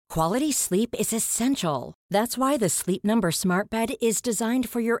Quality sleep is essential. That's why the Sleep Number Smart Bed is designed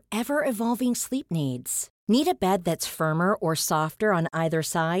for your ever-evolving sleep needs. Need a bed that's firmer or softer on either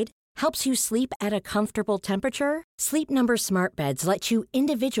side? Helps you sleep at a comfortable temperature? Sleep Number Smart Beds let you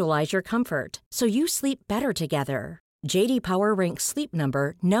individualize your comfort, so you sleep better together. J.D. Power ranks Sleep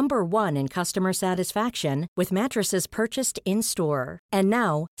Number number 1 in customer satisfaction with mattresses purchased in-store. And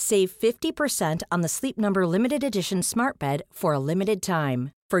now, save 50% on the Sleep Number Limited Edition Smart Bed for a limited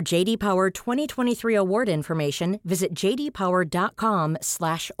time. For J.D. Power 2023 award information, visit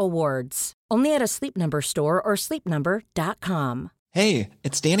jdpower.com/awards. Only at a Sleep Number store or sleepnumber.com. Hey,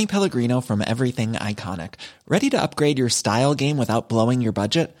 it's Danny Pellegrino from Everything Iconic. Ready to upgrade your style game without blowing your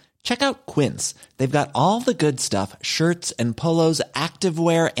budget? Check out Quince. They've got all the good stuff, shirts and polos,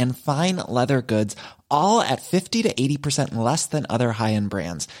 activewear, and fine leather goods, all at 50 to 80% less than other high-end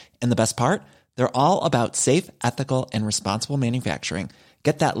brands. And the best part? They're all about safe, ethical, and responsible manufacturing.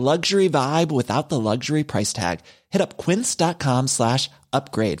 Get that luxury vibe without the luxury price tag. Hit up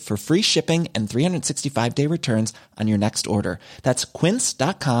quince.com/upgrade for free shipping and 365-day returns on your next order. That's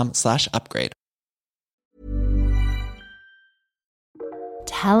quince.com/upgrade.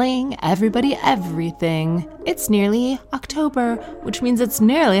 Telling everybody everything. It's nearly October, which means it's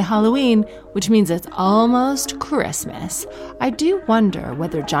nearly Halloween, which means it's almost Christmas. I do wonder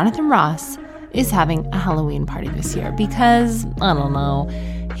whether Jonathan Ross is having a Halloween party this year because, I don't know,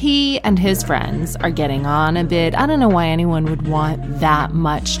 he and his friends are getting on a bit. I don't know why anyone would want that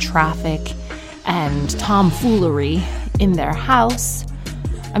much traffic and tomfoolery in their house.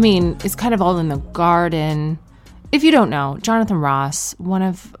 I mean, it's kind of all in the garden. If you don't know, Jonathan Ross, one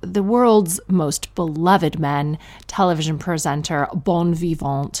of the world's most beloved men, television presenter, bon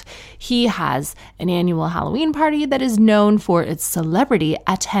vivant, he has an annual Halloween party that is known for its celebrity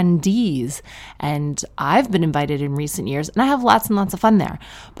attendees. And I've been invited in recent years, and I have lots and lots of fun there.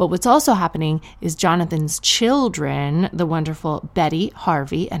 But what's also happening is Jonathan's children, the wonderful Betty,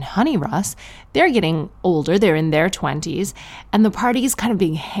 Harvey, and Honey Ross, they're getting older. They're in their 20s, and the party is kind of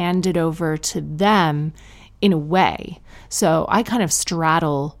being handed over to them in a way. So I kind of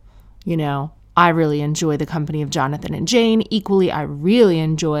straddle, I really enjoy the company of Jonathan and Jane. Equally, I really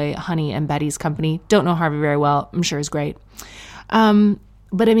enjoy Honey and Betty's company. Don't know Harvey very well. I'm sure he's great. But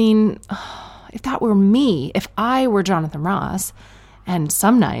I mean, if that were me, if I were Jonathan Ross, and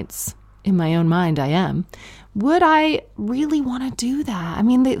some nights in my own mind I am, would I really want to do that? I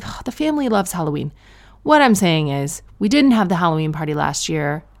mean, the family loves Halloween. What I'm saying is, we didn't have the Halloween party last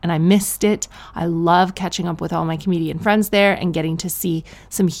year, and I missed it. I love catching up with all my comedian friends there and getting to see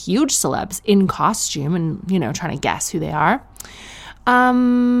some huge celebs in costume and, trying to guess who they are.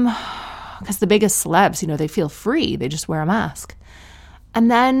 Because the biggest celebs, they feel free. They just wear a mask.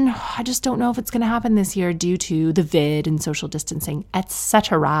 And then I just don't know if it's going to happen this year due to the vid and social distancing,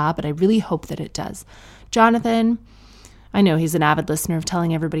 etc. But I really hope that it does. Jonathan, I know he's an avid listener of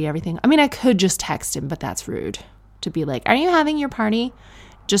telling everybody everything. I mean, I could just text him, but that's rude to be like, are you having your party?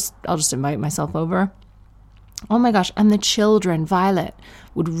 I'll just invite myself over. Oh my gosh. And the children, Violet,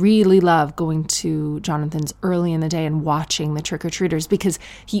 would really love going to Jonathan's early in the day and watching the trick-or-treaters because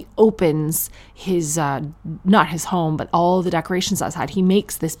he opens his, not his home, but all the decorations outside. He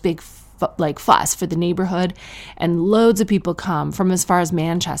makes this big fuss for the neighborhood, and loads of people come from as far as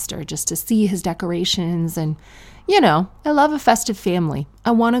Manchester just to see his decorations. And, I love a festive family.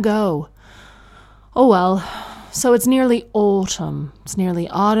 I want to go. Oh well. So it's nearly autumn.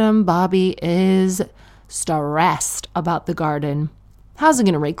 Bobby is stressed about the garden. How's he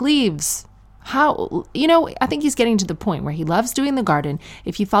going to rake leaves? I think he's getting to the point where he loves doing the garden.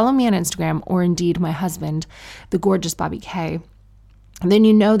 If you follow me on Instagram, or indeed my husband, the gorgeous Bobby K, then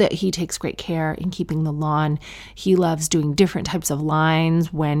you know that he takes great care in keeping the lawn. He loves doing different types of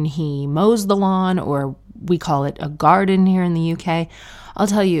lines when he mows the lawn, or we call it a garden here in the UK. I'll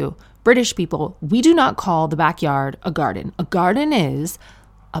tell you, British people, we do not call the backyard a garden. A garden is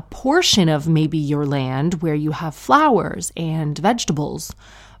a portion of maybe your land where you have flowers and vegetables,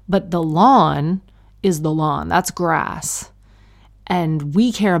 but the lawn is the lawn. That's grass. And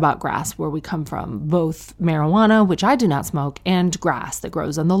we care about grass where we come from, both marijuana, which I do not smoke, and grass that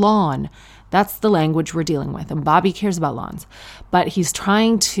grows on the lawn. That's the language we're dealing with. And Bobby cares about lawns, but he's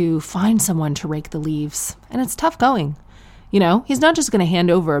trying to find someone to rake the leaves. And it's tough going. He's not just going to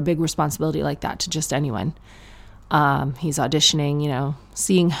hand over a big responsibility like that to just anyone. He's auditioning,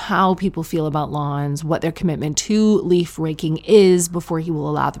 seeing how people feel about lawns, what their commitment to leaf raking is before he will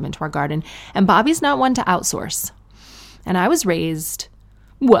allow them into our garden. And Bobby's not one to outsource. And I was raised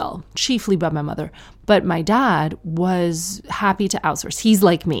Well, chiefly by my mother. But my dad was happy to outsource. He's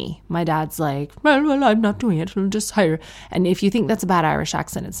like me. My dad's like, well, I'm not doing it. I'll just hire. And if you think that's a bad Irish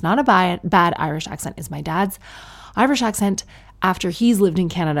accent, it's not a bad Irish accent. It's my dad's Irish accent after he's lived in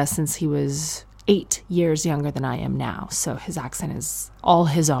Canada since he was 8 years younger than I am now. So his accent is all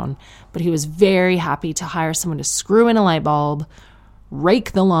his own. But he was very happy to hire someone to screw in a light bulb,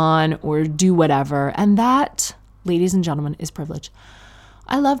 rake the lawn, or do whatever. And that, ladies and gentlemen, is privilege.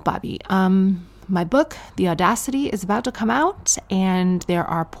 I love Bobby. My book, The Audacity, is about to come out, and there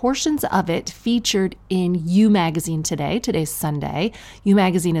are portions of it featured in You Magazine today. Today's Sunday. You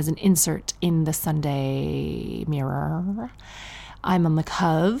Magazine is an insert in the Sunday Mirror. I'm on the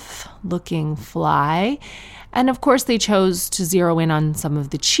cover, looking fly. And of course, they chose to zero in on some of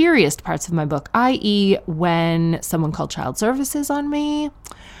the cheeriest parts of my book, i.e. when someone called child services on me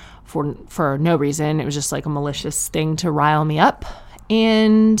for no reason. It was just like a malicious thing to rile me up.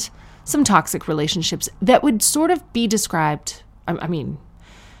 And some toxic relationships that would sort of be described. I mean,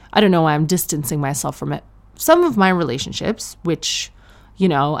 I don't know why I'm distancing myself from it. Some of my relationships, which,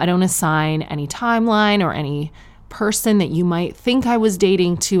 I don't assign any timeline or any person that you might think I was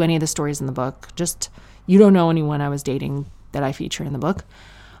dating to any of the stories in the book. Just, you don't know anyone I was dating that I feature in the book.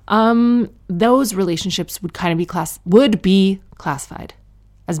 Those relationships would kind of be classified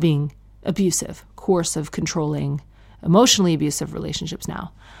as being abusive, coercive, controlling, emotionally abusive relationships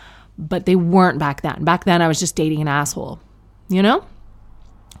now. But they weren't back then. Back then, I was just dating an asshole,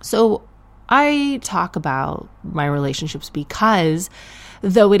 So I talk about my relationships because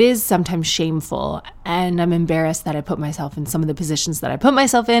though it is sometimes shameful and I'm embarrassed that I put myself in some of the positions that I put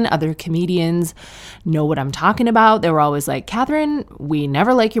myself in, other comedians know what I'm talking about. They were always like, Catherine, we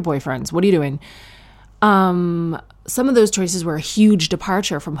never like your boyfriends. What are you doing? Some of those choices were a huge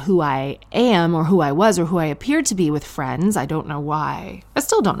departure from who I am or who I was or who I appeared to be with friends. I don't know why. I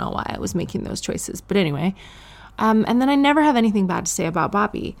still don't know why I was making those choices. But anyway, and then I never have anything bad to say about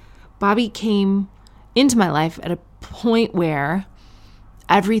Bobby. Bobby came into my life at a point where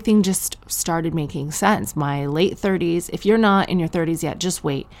everything just started making sense. My late 30s, if you're not in your 30s yet, just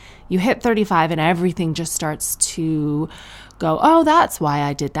wait. You hit 35 and everything just starts to go, oh, that's why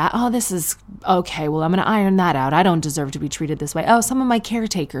I did that. Oh, this is okay. Well, I'm going to iron that out. I don't deserve to be treated this way. Oh, some of my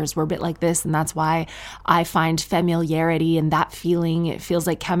caretakers were a bit like this, and that's why I find familiarity and that feeling. It feels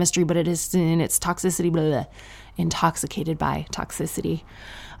like chemistry, but it isn't. It's toxicity, blah, blah, blah. Intoxicated by toxicity.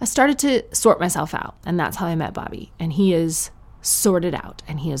 I started to sort myself out, and that's how I met Bobby. And he is sorted out,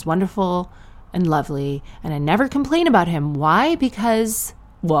 and he is wonderful and lovely, and I never complain about him. Why? Because,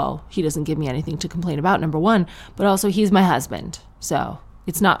 well, he doesn't give me anything to complain about, number one, but also he's my husband. So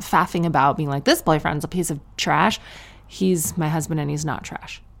it's not faffing about being like, this boyfriend's a piece of trash. He's my husband and he's not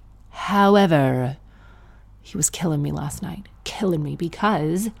trash. However, he was killing me last night. Killing me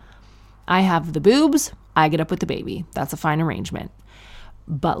because I have the boobs, I get up with the baby. That's a fine arrangement.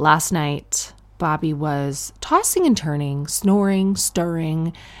 But last night, Bobby was tossing and turning, snoring,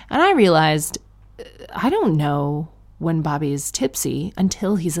 stirring, and I realized I don't know when Bobby is tipsy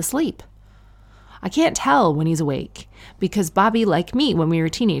until he's asleep. I can't tell when he's awake because Bobby, like me, when we were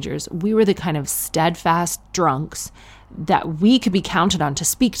teenagers, we were the kind of steadfast drunks that we could be counted on to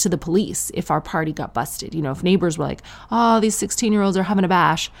speak to the police if our party got busted. If neighbors were like, oh, these 16-year-olds are having a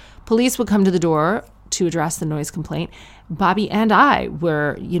bash, police would come to the door to address the noise complaint. Bobby and I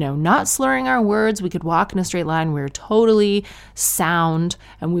were, not slurring our words. We could walk in a straight line. We were totally sound.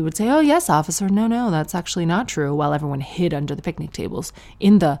 And we would say, oh, yes, officer. No, that's actually not true. While everyone hid under the picnic tables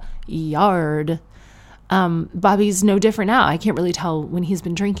in the yard. Bobby's no different now. I can't really tell when he's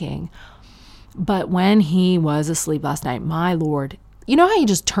been drinking. But when he was asleep last night, my Lord, you know how you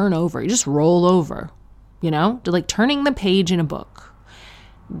just turn over? You just roll over, like turning the page in a book.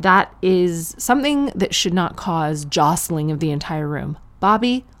 That is something that should not cause jostling of the entire room.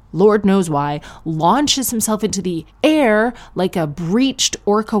 Bobby, Lord knows why, launches himself into the air like a breached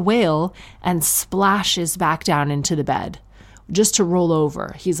orca whale and splashes back down into the bed just to roll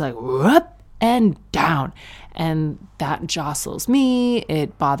over. He's like, whoop, and down. And that jostles me.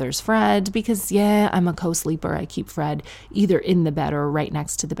 It bothers Fred because, I'm a co-sleeper. I keep Fred either in the bed or right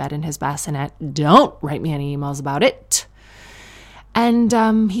next to the bed in his bassinet. Don't write me any emails about it.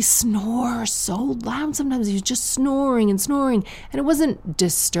 And he snores so loud sometimes. He was just snoring. And it wasn't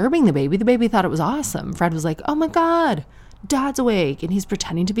disturbing the baby. The baby thought it was awesome. Fred was like, oh my God, Dad's awake and he's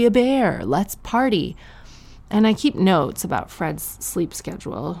pretending to be a bear. Let's party. And I keep notes about Fred's sleep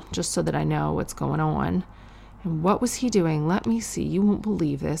schedule just so that I know what's going on. And what was he doing? Let me see. You won't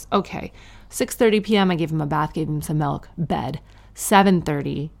believe this. Okay, 6:30 p.m. I gave him a bath, gave him some milk, bed.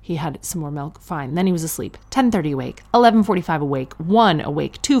 7:30, he had some more milk. Fine. Then he was asleep. 10:30 awake, 11:45 awake, 1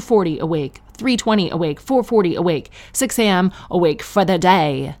 awake, 2:40 awake, 3:20 awake, 4:40 awake, 6 a.m. awake for the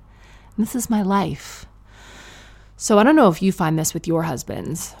day. And this is my life. So I don't know if you find this with your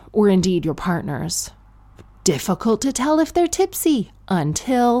husbands or indeed your partners. Difficult to tell if they're tipsy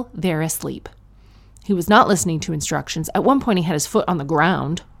until they're asleep. He was not listening to instructions. At one point, he had his foot on the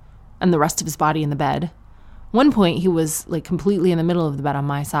ground and the rest of his body in the bed. One point, he was like completely in the middle of the bed on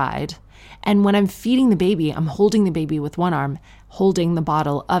my side. And when I'm feeding the baby, I'm holding the baby with one arm, holding the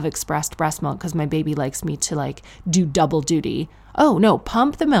bottle of expressed breast milk because my baby likes me to like do double duty. Oh no,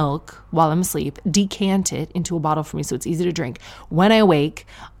 pump the milk while I'm asleep, decant it into a bottle for me so it's easy to drink. When I awake,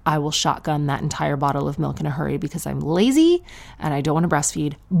 I will shotgun that entire bottle of milk in a hurry because I'm lazy and I don't want to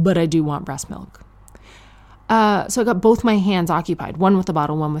breastfeed, but I do want breast milk. So I got both my hands occupied, one with the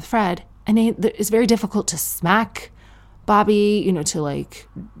bottle, one with Fred. And it's very difficult to smack Bobby, to like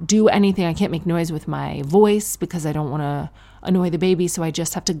do anything. I can't make noise with my voice because I don't want to annoy the baby. So I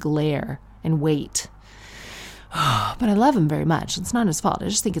just have to glare and wait. But I love him very much. It's not his fault. I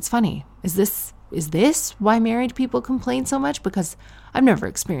just think it's funny. Is this why married people complain so much? Because I've never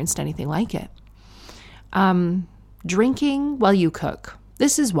experienced anything like it. Drinking while you cook.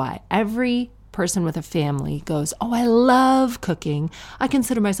 This is why every person with a family goes, oh, I love cooking. I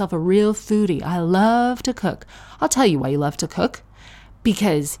consider myself a real foodie. I love to cook. I'll tell you why you love to cook.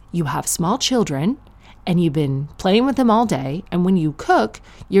 Because you have small children and you've been playing with them all day. And when you cook,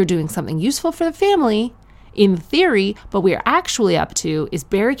 you're doing something useful for the family in theory, but what you're actually up to is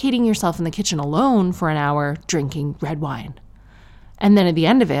barricading yourself in the kitchen alone for an hour, drinking red wine. And then at the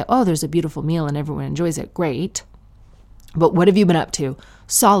end of it, oh, there's a beautiful meal and everyone enjoys it. Great. But what have you been up to?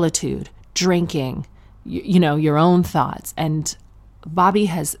 Solitude, drinking, your own thoughts. And Bobby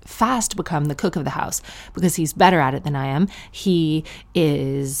has fast become the cook of the house because he's better at it than I am. He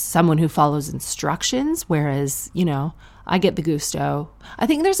is someone who follows instructions, whereas, I get the Gusto. I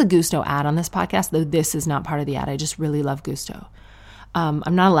think there's a Gusto ad on this podcast, though this is not part of the ad. I just really love Gusto.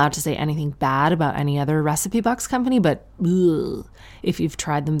 I'm not allowed to say anything bad about any other Recipe Box company, but if you've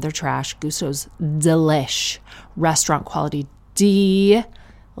tried them, they're trash. Gusto's delish. Restaurant quality,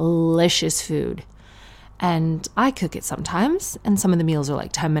 delicious food. And I cook it sometimes, and some of the meals are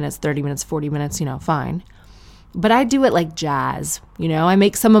like 10 minutes, 30 minutes, 40 minutes, fine. But I do it like jazz, I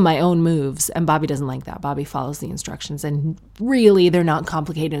make some of my own moves, and Bobby doesn't like that. Bobby follows the instructions, and really, they're not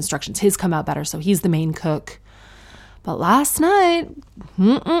complicated instructions. His come out better, so he's the main cook. But last night,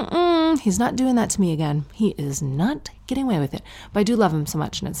 he's not doing that to me again. He is not getting away with it. But I do love him so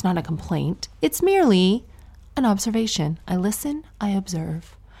much, and it's not a complaint. It's merely an observation. I listen, I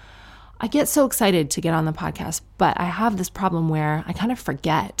observe. I get so excited to get on the podcast, but I have this problem where I kind of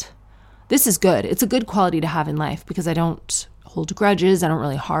forget. This is good. It's a good quality to have in life because I don't hold grudges. I don't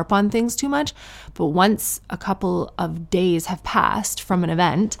really harp on things too much. But once a couple of days have passed from an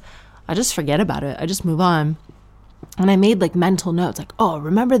event, I just forget about it. I just move on. And I made like mental notes like, oh,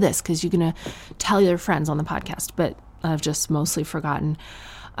 remember this because you're going to tell your friends on the podcast. But I've just mostly forgotten.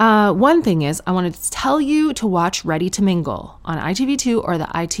 One thing is I wanted to tell you to watch Ready to Mingle on ITV2 or the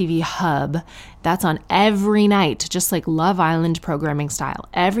ITV Hub. That's on every night, just like Love Island programming style,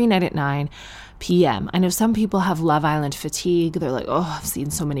 every night at 9 p.m. I know some people have Love Island fatigue. They're like, oh, I've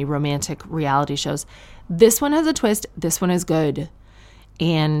seen so many romantic reality shows. This one has a twist. This one is good.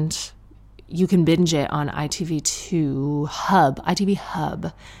 And you can binge it on ITV2 Hub, ITV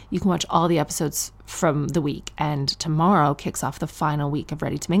Hub. You can watch all the episodes from the week. And tomorrow kicks off the final week of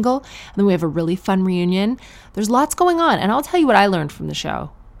Ready to Mingle. And then we have a really fun reunion. There's lots going on. And I'll tell you what I learned from the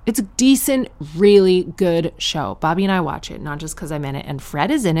show. It's a decent, really good show. Bobby and I watch it, not just because I'm in it. And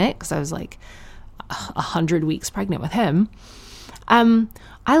Fred is in it because I was like 100 weeks pregnant with him.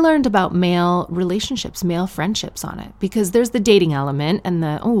 I learned about male relationships, male friendships on it because there's the dating element and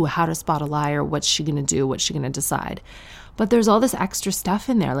how to spot a liar, what's she going to do, what's she going to decide. But there's all this extra stuff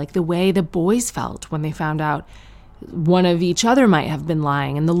in there, like the way the boys felt when they found out one of each other might have been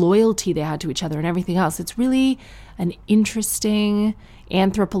lying and the loyalty they had to each other and everything else. It's really an interesting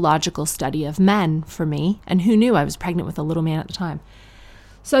anthropological study of men for me. And who knew I was pregnant with a little man at the time.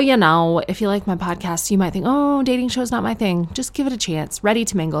 So, if you like my podcast, you might think, oh, dating show's not my thing. Just give it a chance. Ready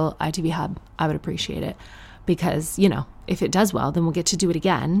to Mingle, ITV Hub. I would appreciate it because, if it does well, then we'll get to do it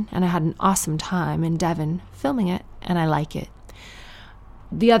again. And I had an awesome time in Devon filming it, and I like it.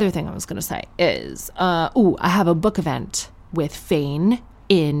 The other thing I was going to say is, I have a book event with Fane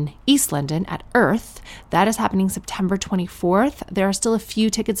in East London at Earth. That is happening September 24th. There are still a few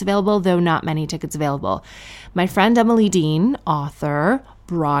tickets available, though not many tickets available. My friend Emily Dean, author,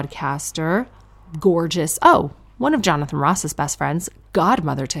 broadcaster, gorgeous. Oh, one of Jonathan Ross's best friends,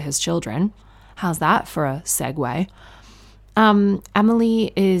 godmother to his children. How's that for a segue?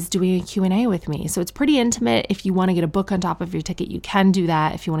 Emily is doing a Q&A with me. So it's pretty intimate. If you want to get a book on top of your ticket, you can do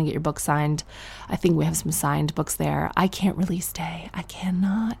that. If you want to get your book signed, I think we have some signed books there. I can't really stay. I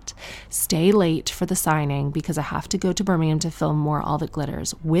cannot stay late for the signing because I have to go to Birmingham to film more All That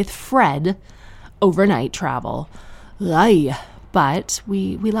Glitters with Fred, overnight travel. But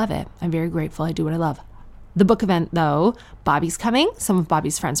we love it. I'm very grateful. I do what I love. The book event, though, Bobby's coming. Some of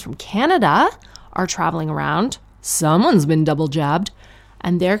Bobby's friends from Canada are traveling around. Someone's been double jabbed,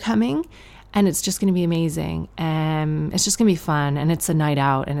 and they're coming, and it's just going to be amazing. It's just going to be fun, and it's a night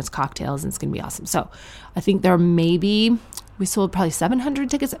out, and it's cocktails, and it's going to be awesome. So I think we sold probably 700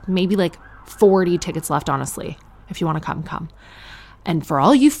 tickets, maybe like 40 tickets left, honestly, if you want to come. And for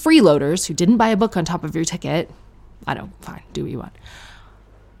all you freeloaders who didn't buy a book on top of your ticket, fine, do what you want.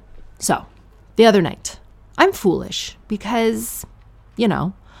 So the other night, I'm foolish because,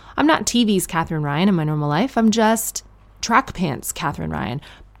 I'm not TV's Catherine Ryan in my normal life. I'm just track pants Catherine Ryan,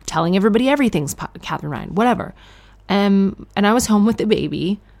 telling everybody everything's Catherine Ryan, whatever. And I was home with the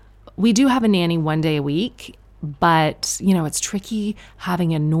baby. We do have a nanny one day a week, but, it's tricky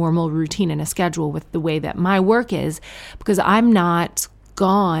having a normal routine and a schedule with the way that my work is because I'm not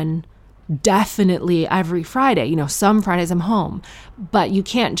gone definitely every Friday. Some Fridays I'm home, but you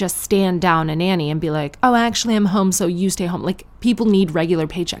can't just stand down a nanny and be like, oh, actually I'm home, so you stay home. Like, people need regular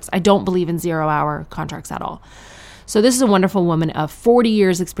paychecks. I don't believe in 0-hour contracts at all. So this is a wonderful woman of 40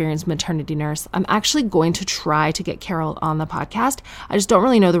 years experience, maternity nurse. I'm actually going to try to get Carol on the podcast. I just don't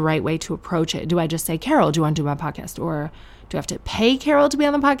really know the right way to approach it. Do I just say, Carol, do you want to do my podcast? Or do I have to pay Carol to be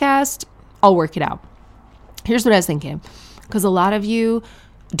on the podcast? I'll work it out. Here's what I was thinking, because a lot of you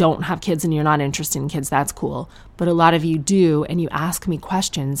don't have kids and you're not interested in kids, that's cool. But a lot of you do, and you ask me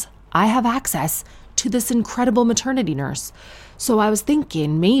questions. I have access to this incredible maternity nurse. So I was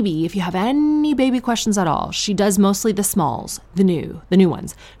thinking maybe if you have any baby questions at all, she does mostly the smalls, the new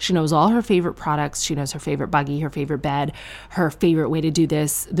ones. She knows all her favorite products. She knows her favorite buggy, her favorite bed, her favorite way to do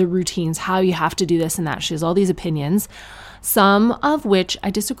this, the routines, how you have to do this and that. She has all these opinions, some of which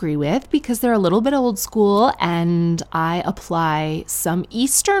I disagree with because they're a little bit old school, and I apply some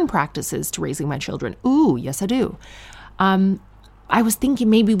Eastern practices to raising my children. Ooh, yes, I do. I was thinking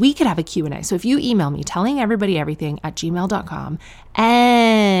maybe we could have a Q&A. So if you email me telling everybody everything at gmail.com,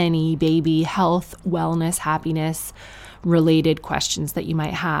 any baby health, wellness, happiness related questions that you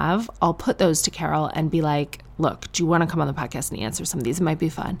might have, I'll put those to Carol and be like, look, do you want to come on the podcast and answer some of these? It might be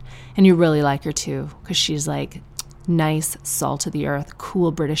fun. And you really like her too, because she's like nice, salt of the earth,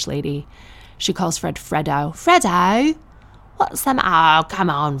 cool British lady. She calls Fred Freddo. Freddo? What's them? Oh, come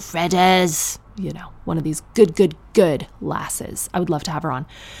on, Fredders. One of these good lasses. I would love to have her on.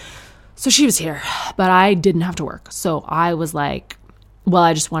 So she was here, but I didn't have to work. So I was like, well,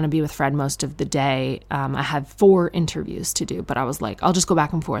 I just want to be with Fred most of the day. I had 4 interviews to do, but I was like, I'll just go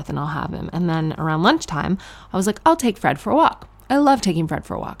back and forth and I'll have him. And then around lunchtime, I was like, I'll take Fred for a walk. I love taking Fred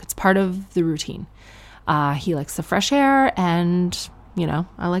for a walk. It's part of the routine. He likes the fresh air and,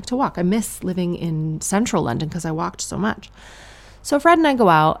 I like to walk. I miss living in central London because I walked so much. So Fred and I go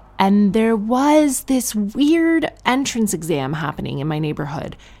out, and there was this weird entrance exam happening in my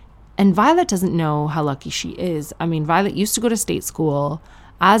neighborhood. And Violet doesn't know how lucky she is. I mean, Violet used to go to state school.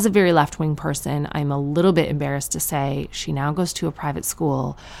 As a very left-wing person, I'm a little bit embarrassed to say she now goes to a private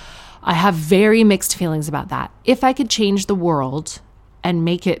school. I have very mixed feelings about that. If I could change the world and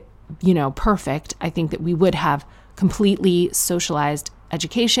make it, perfect, I think that we would have completely socialized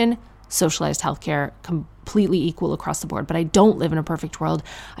education, socialized healthcare, completely equal across the board. But I don't live in a perfect world.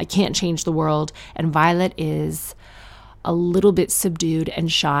 I can't change the world. And Violet is a little bit subdued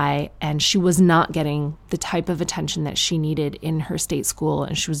and shy, and she was not getting the type of attention that she needed in her state school.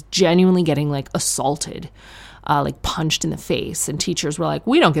 And she was genuinely getting like assaulted, like punched in the face. And teachers were like,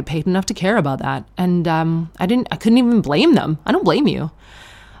 we don't get paid enough to care about that. And I couldn't even blame them. I don't blame you.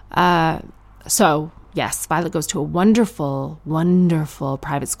 So yes, Violet goes to a wonderful, wonderful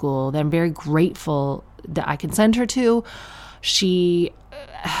private school that I'm very grateful that I can send her to. She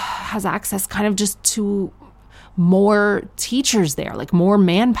has access kind of just to more teachers there, like more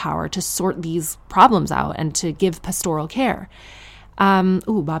manpower to sort these problems out and to give pastoral care.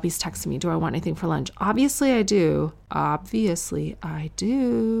 Bobby's texting me. Do I want anything for lunch? Obviously I do.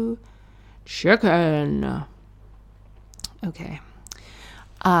 Chicken. Okay.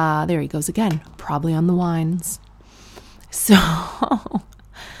 There he goes again, probably on the wines. So,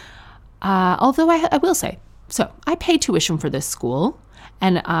 although I will say, so I pay tuition for this school,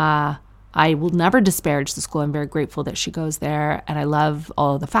 and I will never disparage the school. I'm very grateful that she goes there, and I love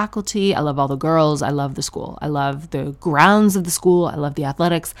all the faculty. I love all the girls. I love the school. I love the grounds of the school. I love the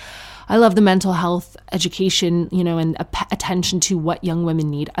athletics. I love the mental health education, and attention to what young women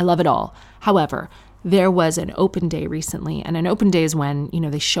need. I love it all. However, there was an open day recently, and an open day is when,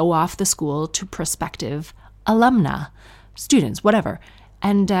 they show off the school to prospective alumna, students, whatever.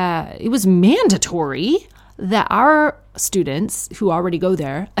 And it was mandatory that our students who already go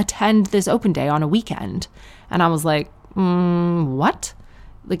there attend this open day on a weekend. And I was like, what?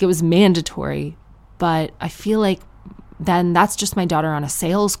 Like, it was mandatory. But I feel like then that's just my daughter on a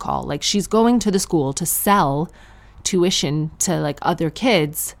sales call. Like, she's going to the school to sell tuition to like other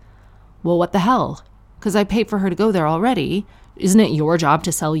kids. Well, what the hell? Because I paid for her to go there already. Isn't it your job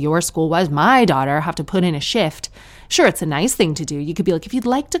to sell your school? Why does my daughter have to put in a shift? Sure, it's a nice thing to do. You could be like, if you'd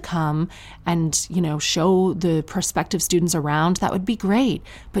like to come and, show the prospective students around, that would be great.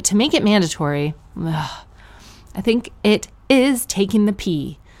 But to make it mandatory, I think it is taking the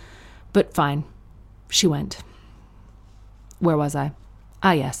pee. But fine, she went. Where was I?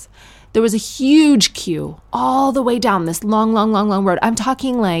 Ah, yes. There was a huge queue all the way down this long road. I'm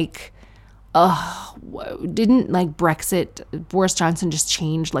talking like, didn't like Brexit, Boris Johnson just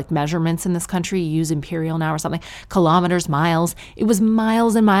changed like measurements in this country, use imperial now or something, kilometers, miles. It was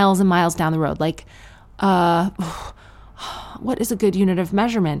miles and miles and miles down the road. Like, what is a good unit of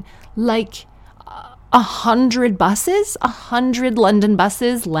measurement? Like 100 buses, 100 London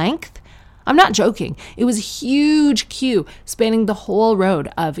buses length. I'm not joking. It was a huge queue spanning the whole road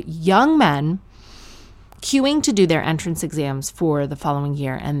of young men queuing to do their entrance exams for the following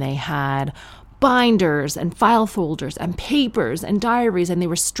year. And they had binders and file folders and papers and diaries. And they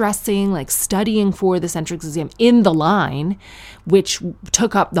were stressing, like studying for this entrance exam in the line, which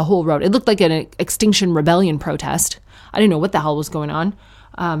took up the whole road. It looked like an Extinction Rebellion protest. I didn't know what the hell was going on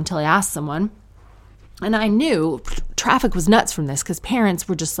until I asked someone. And I knew traffic was nuts from this because parents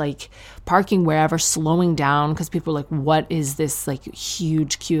were just like parking wherever, slowing down because people were like, what is this like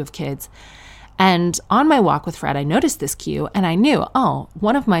huge queue of kids? And on my walk with Fred, I noticed this queue and I knew,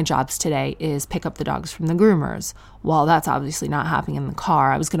 one of my jobs today is pick up the dogs from the groomers. Well, that's obviously not happening in the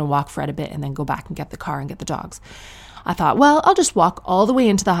car. I was going to walk Fred a bit and then go back and get the car and get the dogs. I thought, well, I'll just walk all the way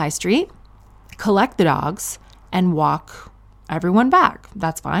into the high street, collect the dogs, and walk everyone back.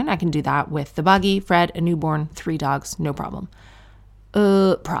 That's fine. I can do that with the buggy, Fred, a newborn, 3 dogs, no problem.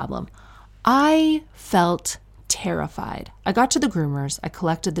 I felt terrified. I got to the groomers, I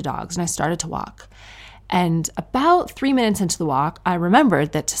collected the dogs, and I started to walk. And about 3 minutes into the walk, I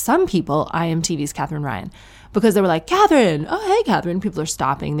remembered that to some people, I am TV's Catherine Ryan. Because they were like, Catherine, oh, hey, Catherine. People are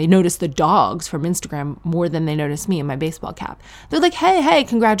stopping. They notice the dogs from Instagram more than they notice me in my baseball cap. They're like, hey,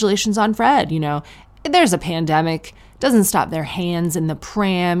 congratulations on Fred. There's a pandemic. Doesn't stop their hands in the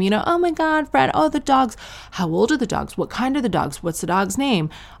pram, oh my God, Fred, the dogs. How old are the dogs? What kind are the dogs? What's the dog's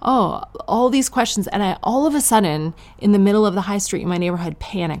name? All these questions. And I, all of a sudden, in the middle of the high street in my neighborhood,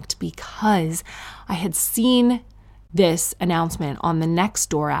 panicked because I had seen this announcement on the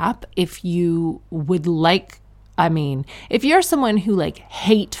Nextdoor app. If you would like, if you're someone who like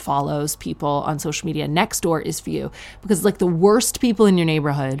hate follows people on social media, Nextdoor is for you because like the worst people in your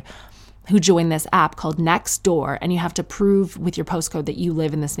neighborhood who join this app called Nextdoor, and you have to prove with your postcode that you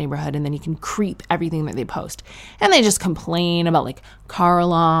live in this neighborhood, and then you can creep everything that they post. And they just complain about like car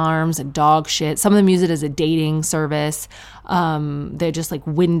alarms and dog shit. Some of them use it as a dating service. They're just like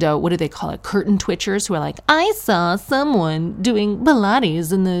what do they call it? Curtain twitchers who are like, I saw someone doing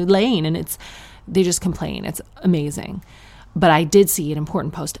Pilates in the lane, and they just complain. It's amazing. But I did see an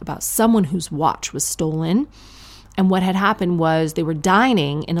important post about someone whose watch was stolen. And what had happened was they were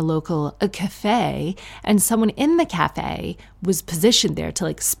dining in a local cafe, and someone in the cafe was positioned there to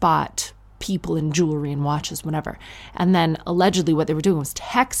like spot people in jewelry and watches, whatever. And then allegedly what they were doing was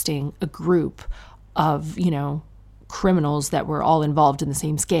texting a group of, criminals that were all involved in the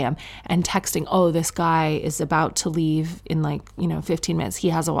same scam and texting, this guy is about to leave in 15 minutes. He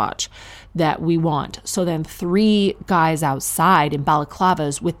has a watch that we want. So then 3 guys outside in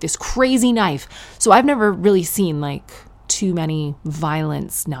balaclavas with this crazy knife. So I've never really seen like too many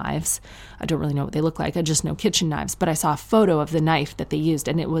violence knives. I don't really know what they look like. I just know kitchen knives, but I saw a photo of the knife that they used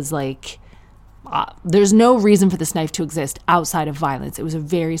and it was like, there's no reason for this knife to exist outside of violence. It was a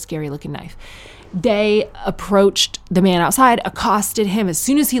very scary looking knife. They approached the man outside, accosted him as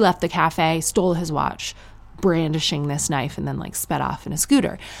soon as he left the cafe, stole his watch, brandishing this knife, and then like sped off in a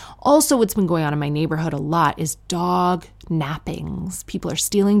scooter. Also, what's been going on in my neighborhood a lot is dog nappings. People are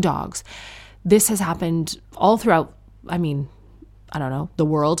stealing dogs. This has happened all throughout, the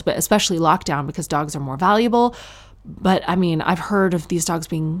world, but especially lockdown because dogs are more valuable. But I mean, I've heard of these dogs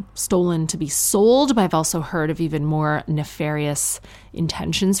being stolen to be sold, but I've also heard of even more nefarious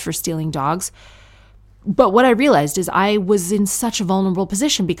intentions for stealing dogs. But what I realized is I was in such a vulnerable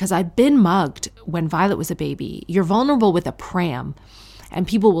position because I'd been mugged when Violet was a baby. You're vulnerable with a pram, and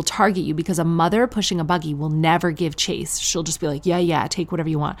people will target you because a mother pushing a buggy will never give chase. She'll just be like, yeah, take whatever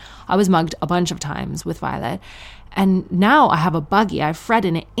you want. I was mugged a bunch of times with Violet. And now I have a buggy, I have Fred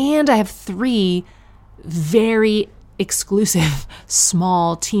in it, and I have 3 very exclusive,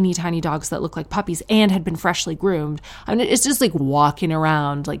 small, teeny tiny dogs that look like puppies and had been freshly groomed. I mean, it's just like walking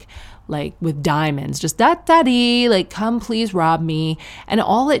around like with diamonds, just daddy, like, come please rob me. And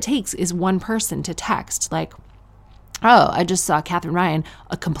all it takes is one person to text like, oh, I just saw Catherine Ryan,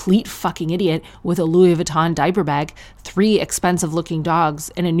 a complete fucking idiot with a Louis Vuitton diaper bag, 3 expensive looking dogs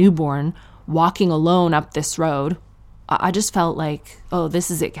and a newborn walking alone up this road. I just felt like, oh,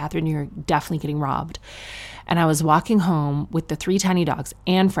 this is it, Catherine, you're definitely getting robbed. And I was walking home with the 3 tiny dogs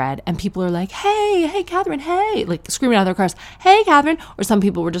and Fred, and people are like, hey, Catherine, hey, like screaming out of their cars, hey, Catherine. Or some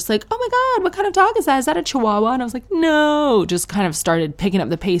people were just like, oh my God, what kind of dog is that? Is that a Chihuahua? And I was like, no, just kind of started picking up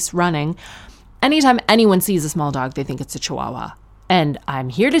the pace running. Anytime anyone sees a small dog, they think it's a Chihuahua. And I'm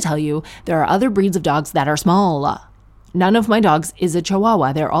here to tell you, there are other breeds of dogs that are small. None of my dogs is a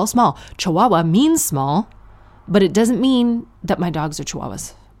Chihuahua. They're all small. Chihuahua means small, but it doesn't mean that my dogs are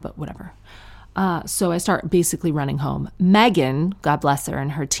Chihuahuas, but whatever. So I start basically running home. Megan, God bless her,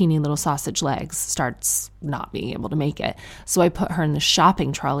 and her teeny little sausage legs starts not being able to make it. So I put her in the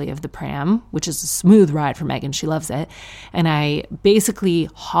shopping trolley of the pram, which is a smooth ride for Megan. She loves it. And I basically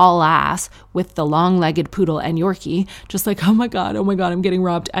haul ass with the long-legged poodle and Yorkie, just like, oh my God, I'm getting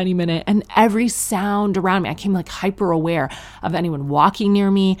robbed any minute. And every sound around me, I came like hyper aware of anyone walking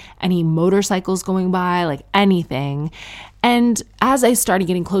near me, any motorcycles going by, like anything. And as I started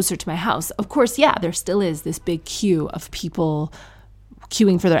getting closer to my house, of course, yeah, there still is this big queue of people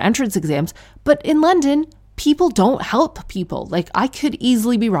queuing for their entrance exams. But in London, people don't help people. Like, I could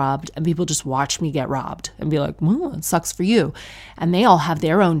easily be robbed and people just watch me get robbed and be like, well, it sucks for you. And they all have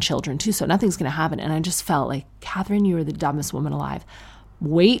their own children too, so nothing's going to happen. And I just felt like, Catherine, you are the dumbest woman alive.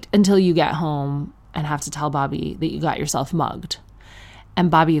 Wait until you get home and have to tell Bobby that you got yourself mugged.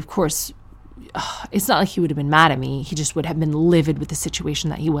 And Bobby, of course, it's not like he would have been mad at me. He just would have been livid with the situation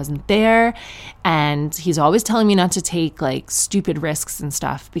that he wasn't there. And he's always telling me not to take like stupid risks and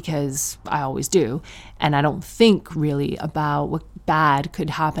stuff because I always do. And I don't think really about what bad could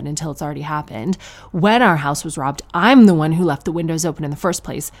happen until it's already happened. When our house was robbed, I'm the one who left the windows open in the first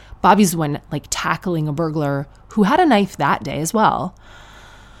place. Bobby's the one like tackling a burglar who had a knife that day as well.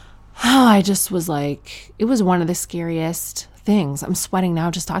 I just was like, it was one of the scariest things. I'm sweating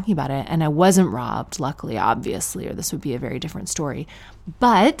now just talking about it. And I wasn't robbed, luckily, obviously, or this would be a very different story.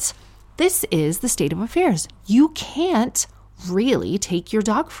 But this is the state of affairs. You can't really take your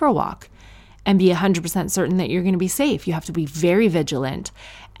dog for a walk and be 100% certain that you're going to be safe. You have to be very vigilant,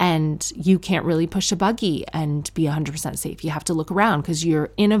 and you can't really push a buggy and be 100% safe. You have to look around because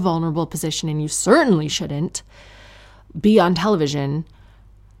you're in a vulnerable position, and you certainly shouldn't be on television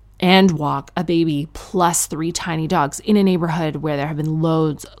and walk a baby plus 3 tiny dogs in a neighborhood where there have been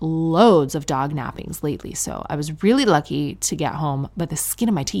loads of dog nappings lately. So I was really lucky to get home by the skin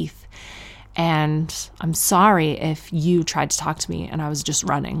of my teeth. And I'm sorry if you tried to talk to me and I was just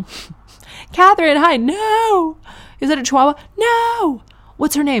running. Catherine, hi. No. Is that a Chihuahua? No.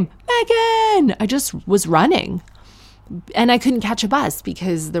 What's her name? Megan. I just was running. And I couldn't catch a bus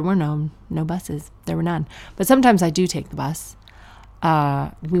because there were no buses. There were none. But sometimes I do take the bus.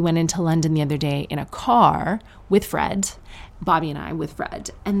 We went into London the other day in a car with Fred, Bobby and I with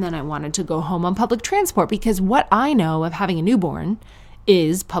Fred. And then I wanted to go home on public transport because what I know of having a newborn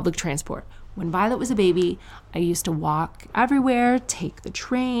is public transport. When Violet was a baby, I used to walk everywhere, take the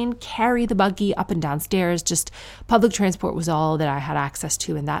train, carry the buggy up and downstairs. Just public transport was all that I had access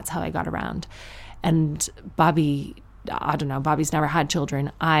to, and that's how I got around. And Bobby, I don't know, Bobby's never had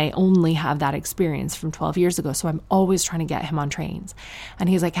children. I only have that experience from 12 years ago, so I'm always trying to get him on trains. And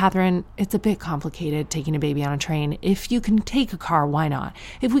he's like, Catherine, it's a bit complicated taking a baby on a train. If you can take a car, why not?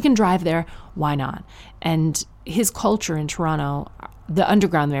 If we can drive there, why not? And his culture in Toronto, the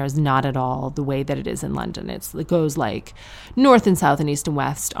underground there is not at all the way that it is in London. It goes like north and south and east and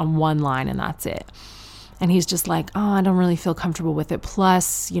west on one line, and that's it. And he's just like, oh, I don't really feel comfortable with it.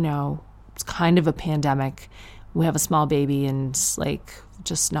 Plus, you know, it's kind of a pandemic. We have a small baby and it's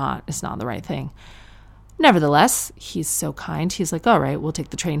not the right thing. Nevertheless, he's so kind. He's like, all right, we'll take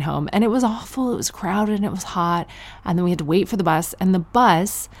the train home. And it was awful. It was crowded and it was hot. And then we had to wait for the bus. And the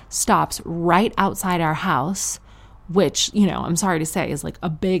bus stops right outside our house, which, you know, I'm sorry to say is like a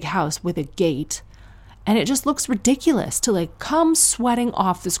big house with a gate. And it just looks ridiculous to like come sweating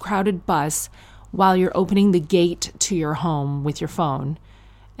off this crowded bus while you're opening the gate to your home with your phone.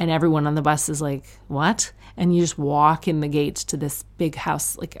 And everyone on the bus is like, what? And you just walk in the gates to this big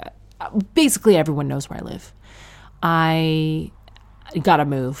house. Like, basically everyone knows where I live. I gotta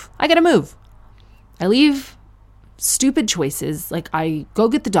move. I leave stupid choices. Like, I go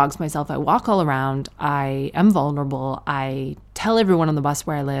get the dogs myself. I walk all around. I am vulnerable. I tell everyone on the bus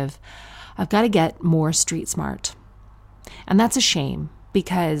where I live. I've got to get more street smart. And that's a shame,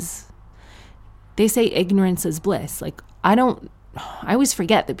 because they say ignorance is bliss. Like, I always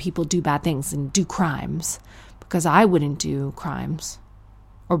forget that people do bad things and do crimes, because I wouldn't do crimes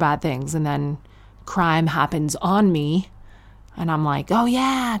or bad things. And then crime happens on me and I'm like, oh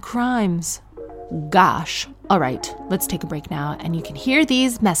yeah, crimes. Gosh. All right, let's take a break now, and you can hear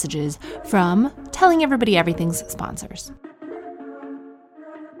these messages from Telling Everybody Everything's sponsors.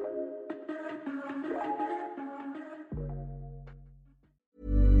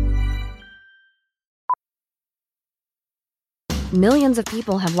 Millions of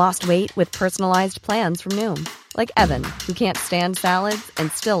people have lost weight with personalized plans from Noom. Like Evan, who can't stand salads and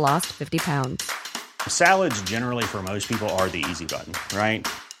still lost 50 pounds. Salads generally for most people are the easy button, right?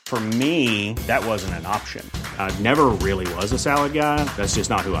 For me, that wasn't an option. I never really was a salad guy. That's just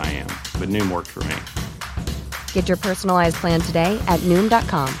not who I am. But Noom worked for me. Get your personalized plan today at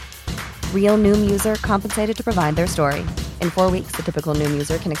Noom.com. Real Noom user compensated to provide their story. In 4 weeks, the typical Noom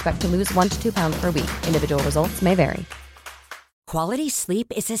user can expect to lose 1 to 2 pounds per week. Individual results may vary. Quality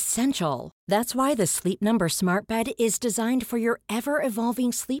sleep is essential. That's why the Sleep Number Smart Bed is designed for your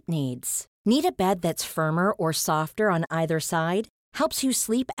ever-evolving sleep needs. Need a bed that's firmer or softer on either side? Helps you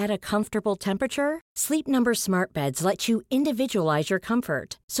sleep at a comfortable temperature? Sleep Number Smart Beds let you individualize your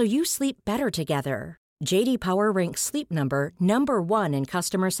comfort, so you sleep better together. J.D. Power ranks Sleep Number number 1 in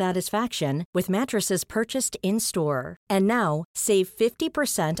customer satisfaction with mattresses purchased in-store. And now, save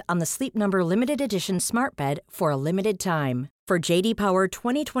 50% on the Sleep Number Limited Edition Smart Bed for a limited time. For J.D. Power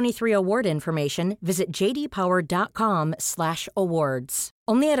 2023 award information, visit jdpower.com/awards.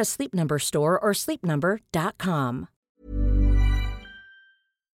 Only at a Sleep Number store or sleepnumber.com.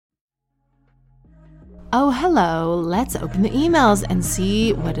 Oh, hello. Let's open the emails and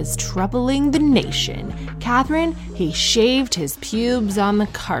see what is troubling the nation. Catherine, he shaved his pubes on the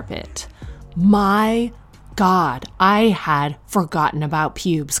carpet. My God, I had forgotten about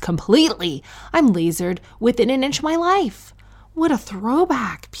pubes completely. I'm lasered within an inch of my life. What a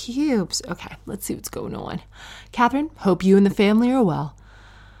throwback, pubes. Okay, let's see what's going on. Catherine, hope you and the family are well.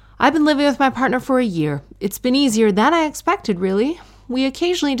 I've been living with my partner for a year. It's been easier than I expected, really. We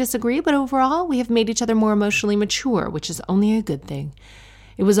occasionally disagree, but overall, we have made each other more emotionally mature, which is only a good thing.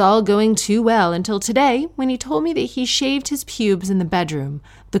 It was all going too well until today, when he told me that he shaved his pubes in the bedroom,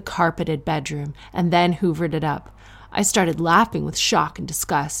 the carpeted bedroom, and then hoovered it up. I started laughing with shock and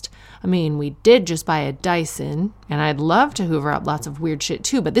disgust. I mean, we did just buy a Dyson, and I'd love to hoover up lots of weird shit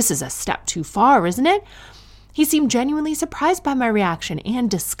too, but this is a step too far, isn't it? He seemed genuinely surprised by my reaction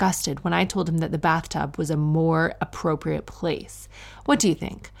and disgusted when I told him that the bathtub was a more appropriate place. What do you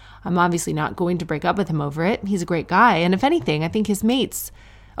think? I'm obviously not going to break up with him over it. He's a great guy, and if anything, I think this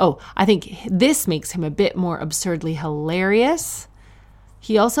makes him a bit more absurdly hilarious.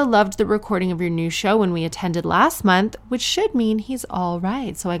 He also loved the recording of your new show when we attended last month, which should mean he's all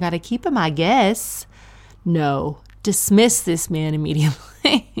right. So I got to keep him, I guess. No, dismiss this man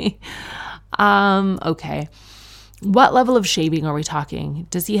immediately. Okay. What level of shaving are we talking?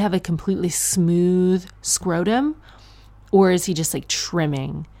 Does he have a completely smooth scrotum? Or is he just like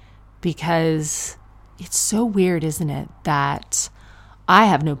trimming? Because it's so weird, isn't it? That I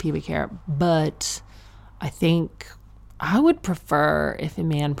have no pubic hair, but I think I would prefer if a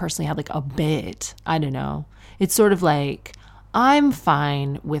man personally had like a bit. I don't know. It's sort of like I'm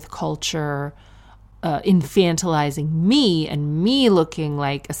fine with culture infantilizing me and me looking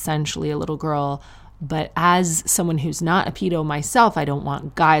like essentially a little girl. But as someone who's not a pedo myself, I don't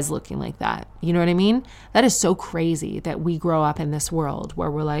want guys looking like that. You know what I mean? That is so crazy that we grow up in this world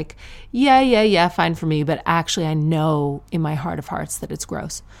where we're like, yeah, fine for me. But actually, I know in my heart of hearts that it's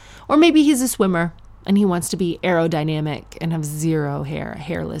gross. Or maybe he's a swimmer and he wants to be aerodynamic and have zero hair,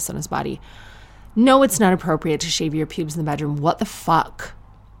 hairless on his body. No, it's not appropriate to shave your pubes in the bedroom. What the fuck?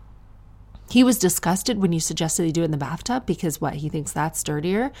 He was disgusted when you suggested they do it in the bathtub because what, he thinks that's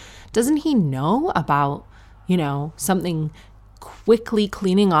dirtier? Doesn't he know about, something quickly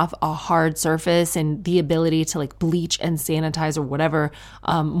cleaning off a hard surface and the ability to like bleach and sanitize or whatever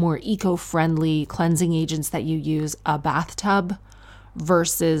more eco-friendly cleansing agents that you use a bathtub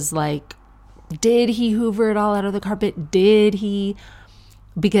versus like, did he hoover it all out of the carpet? Did he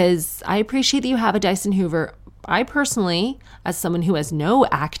because I appreciate that you have a Dyson Hoover. I personally, as someone who has no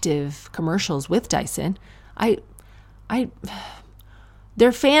active commercials with Dyson,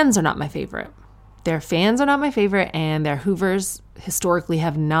 their fans are not my favorite. Their fans are not my favorite, and their Hoovers historically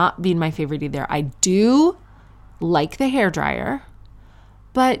have not been my favorite either. I do like the hairdryer,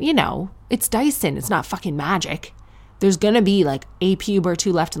 but you know, it's Dyson. It's not fucking magic. There's going to be like a pube or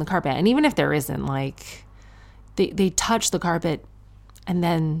two left in the carpet. And even if there isn't, like they touch the carpet and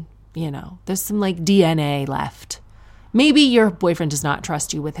then, you know, there's some like DNA left. Maybe your boyfriend does not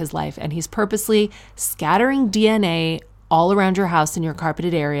trust you with his life and he's purposely scattering DNA all around your house in your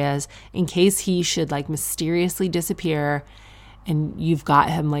carpeted areas in case he should like mysteriously disappear and you've got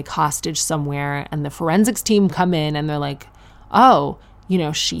him like hostage somewhere, and the forensics team come in and they're like, oh, you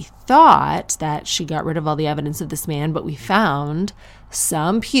know, she thought that she got rid of all the evidence of this man, but we found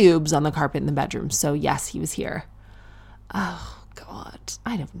some pubes on the carpet in the bedroom. So yes, he was here. Oh God,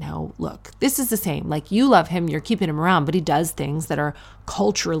 I don't know. Look, this is the same. Like, you love him, you're keeping him around, but he does things that are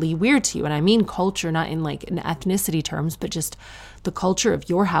culturally weird to you. And I mean culture, not in like an ethnicity terms, but just the culture of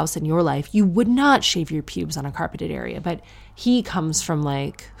your house and your life. You would not shave your pubes on a carpeted area, but he comes from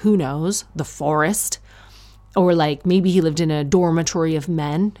like, who knows, the forest. Or like maybe he lived in a dormitory of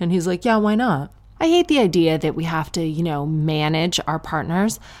men and he's like, yeah, why not? I hate the idea that we have to, you know, manage our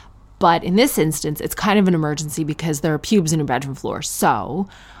partners. But in this instance, it's kind of an emergency because there are pubes in your bedroom floor. So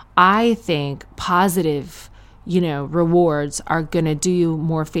I think positive, you know, rewards are going to do you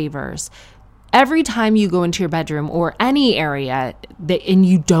more favors. Every time you go into your bedroom or any area and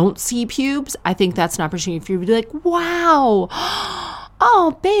you don't see pubes, I think that's an opportunity for you to be like, wow,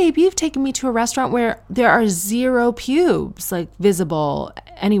 oh, babe, you've taken me to a restaurant where there are 0 pubes, like visible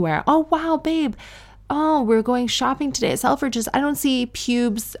anywhere. Oh, wow, babe. Oh, we're going shopping today at Selfridges. I don't see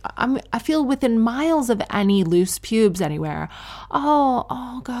pubes. I feel within miles of any loose pubes anywhere.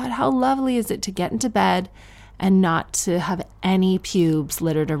 Oh, God, how lovely is it to get into bed and not to have any pubes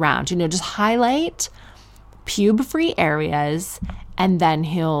littered around? You know, just highlight pube-free areas, and then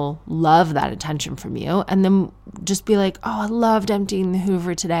he'll love that attention from you. And then just be like, oh, I loved emptying the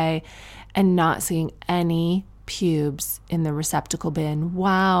Hoover today and not seeing any pubes in the receptacle bin.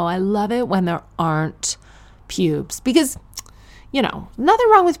 Wow, I love it when there aren't pubes because, you know, nothing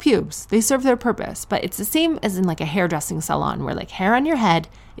wrong with pubes. They serve their purpose, but it's the same as in like a hairdressing salon where like hair on your head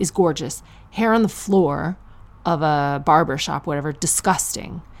is gorgeous. Hair on the floor of a barber shop, whatever,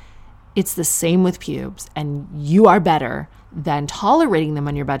 disgusting. It's the same with pubes, and you are better than tolerating them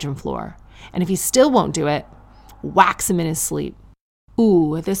on your bedroom floor. And if he still won't do it, wax him in his sleep.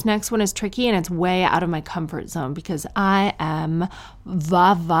 Ooh, this next one is tricky and it's way out of my comfort zone because I am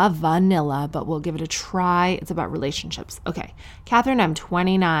vanilla, but we'll give it a try. It's about relationships. Okay, Catherine, I'm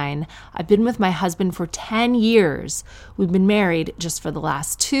 29. I've been with my husband for 10 years. We've been married just for the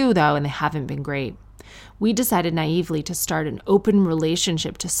last 2 though, and they haven't been great. We decided naively to start an open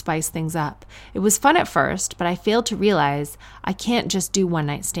relationship to spice things up. It was fun at first, but I failed to realize I can't just do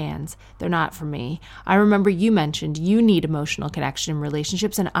one-night stands. They're not for me. I remember you mentioned you need emotional connection in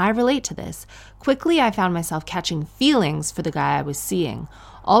relationships, and I relate to this. Quickly, I found myself catching feelings for the guy I was seeing.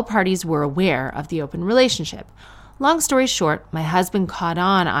 All parties were aware of the open relationship. Long story short, my husband caught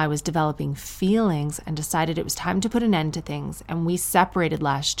on I was developing feelings and decided it was time to put an end to things, and we separated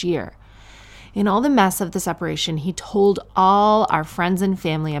last year. In all the mess of the separation, he told all our friends and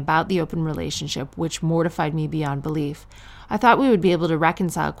family about the open relationship, which mortified me beyond belief. I thought we would be able to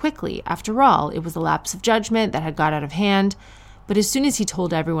reconcile quickly. After all, it was a lapse of judgment that had got out of hand. But as soon as he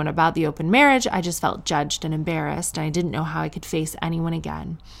told everyone about the open marriage, I just felt judged and embarrassed, and I didn't know how I could face anyone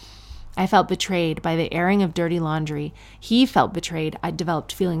again. I felt betrayed by the airing of dirty laundry. He felt betrayed I'd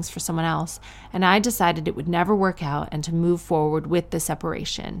developed feelings for someone else, and I decided it would never work out and to move forward with the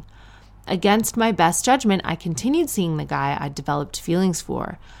separation. Against my best judgment, I continued seeing the guy I'd developed feelings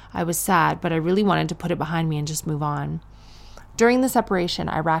for. I was sad, but I really wanted to put it behind me and just move on. During the separation,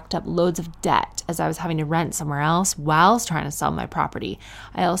 I racked up loads of debt as I was having to rent somewhere else while trying to sell my property.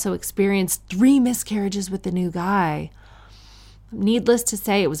 I also experienced 3 miscarriages with the new guy. Needless to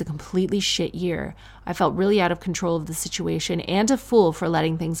say, it was a completely shit year. I felt really out of control of the situation and a fool for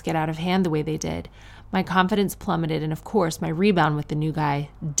letting things get out of hand the way they did. My confidence plummeted, and of course, my rebound with the new guy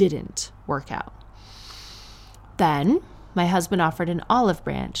didn't work out. Then, my husband offered an olive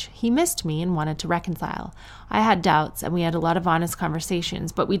branch. He missed me and wanted to reconcile. I had doubts, and we had a lot of honest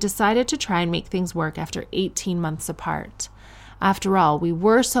conversations, but we decided to try and make things work after 18 months apart. After all, we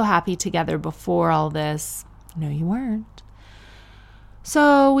were so happy together before all this. No, you weren't.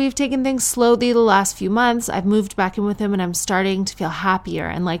 So we've taken things slowly the last few months. I've moved back in with him and I'm starting to feel happier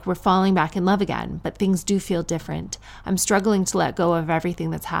and like we're falling back in love again, but things do feel different. I'm struggling to let go of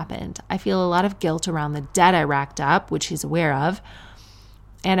everything that's happened. I feel a lot of guilt around the debt I racked up, which he's aware of,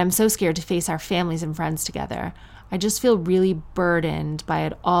 and I'm so scared to face our families and friends together. I just feel really burdened by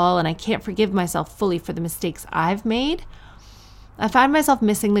it all and I can't forgive myself fully for the mistakes I've made. I find myself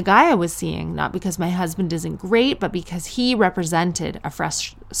missing the guy I was seeing, not because my husband isn't great, but because he represented a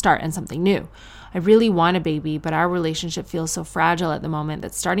fresh start and something new. I really want a baby, but our relationship feels so fragile at the moment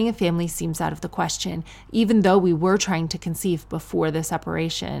that starting a family seems out of the question, even though we were trying to conceive before the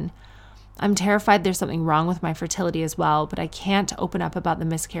separation. I'm terrified there's something wrong with my fertility as well, but I can't open up about the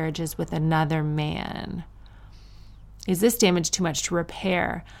miscarriages with another man. Is this damage too much to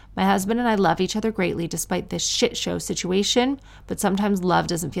repair? My husband and I love each other greatly despite this shit show situation, but sometimes love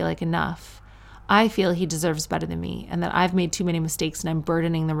doesn't feel like enough. I feel he deserves better than me and that I've made too many mistakes and I'm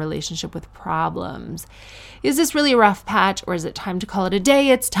burdening the relationship with problems. Is this really a rough patch or is it time to call it a day?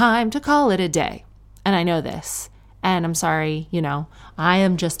 It's time to call it a day. And I know this. And I'm sorry, I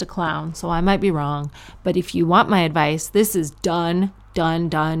am just a clown, so I might be wrong. But if you want my advice, this is done.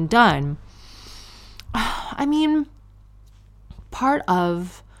 I mean, part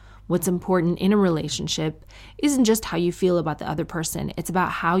of what's important in a relationship isn't just how you feel about the other person. It's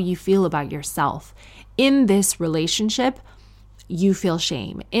about how you feel about yourself. In this relationship, you feel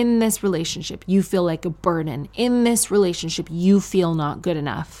shame. In this relationship, you feel like a burden. In this relationship, you feel not good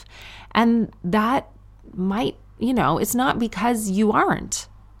enough. And that might, it's not because you aren't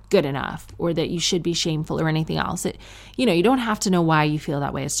good enough or that you should be shameful or anything else. You don't have to know why you feel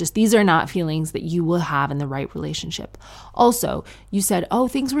that way. It's just these are not feelings that you will have in the right relationship. Also, you said, oh,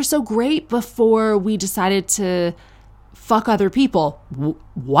 things were so great before we decided to fuck other people.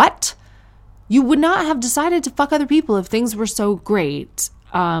 What? You would not have decided to fuck other people if things were so great.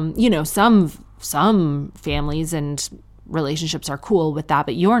 Some families and relationships are cool with that,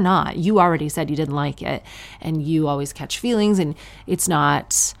 but you're not. You already said you didn't like it and you always catch feelings and it's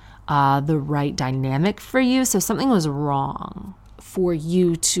not the right dynamic for you. So something was wrong for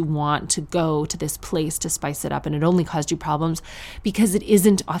you to want to go to this place to spice it up, and it only caused you problems because it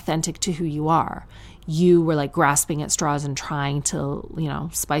isn't authentic to who you are. You were like grasping at straws and trying to,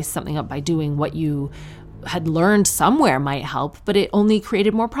 spice something up by doing what you had learned somewhere might help, but it only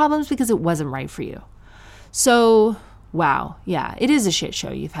created more problems because it wasn't right for you. So wow, yeah, it is a shit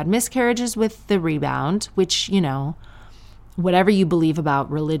show. You've had miscarriages with the rebound, which, whatever you believe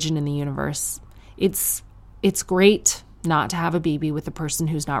about religion in the universe, it's great not to have a baby with a person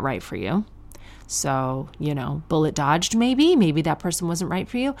who's not right for you. So, bullet dodged maybe that person wasn't right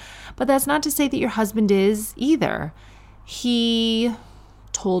for you. But that's not to say that your husband is either. He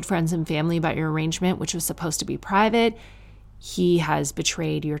told friends and family about your arrangement, which was supposed to be private. He has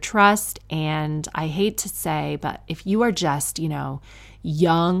betrayed your trust. And I hate to say, but if you are just,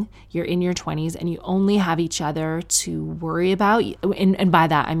 young, you're in your 20s and you only have each other to worry about, and by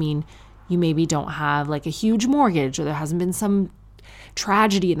that, I mean, you maybe don't have like a huge mortgage or there hasn't been some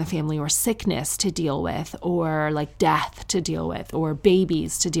tragedy in the family or sickness to deal with or like death to deal with or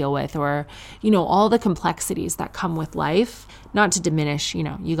babies to deal with or, all the complexities that come with life. Not to diminish,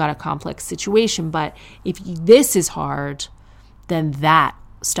 you got a complex situation, but if this is hard, then that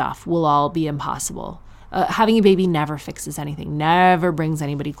stuff will all be impossible. Having a baby never fixes anything, never brings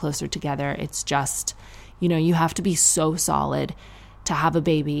anybody closer together. It's just, you have to be so solid to have a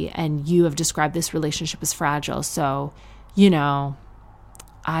baby, and you have described this relationship as fragile. So,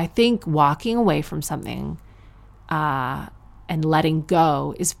 I think walking away from something and letting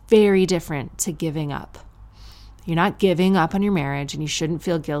go is very different to giving up. You're not giving up on your marriage, and you shouldn't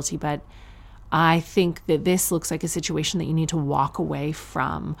feel guilty, but I think that this looks like a situation that you need to walk away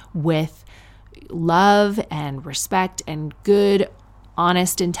from with love and respect and good,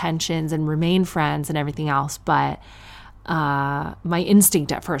 honest intentions and remain friends and everything else. But my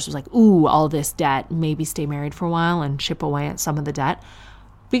instinct at first was like, ooh, all this debt, maybe stay married for a while and chip away at some of the debt.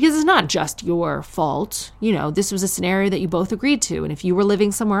 Because it's not just your fault. This was a scenario that you both agreed to. And if you were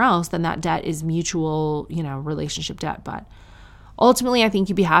living somewhere else, then that debt is mutual, relationship debt. But ultimately, I think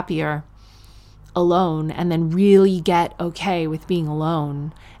you'd be happier alone and then really get okay with being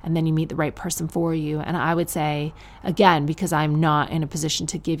alone, and then you meet the right person for you. And I would say, again, because I'm not in a position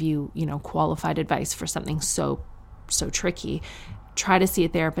to give you, qualified advice for something so tricky, try to see a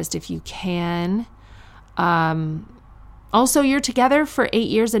therapist if you can. Also, you're together for 8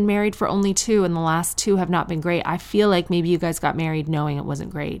 years and married for only 2, and the last 2 have not been great. I feel like maybe you guys got married knowing it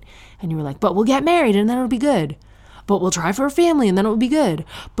wasn't great, and you were like, but we'll get married and then it'll be good. But we'll try for a family and then it will be good.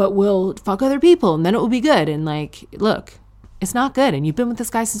 But we'll fuck other people and then it will be good. And like, look, It's not good. And you've been with this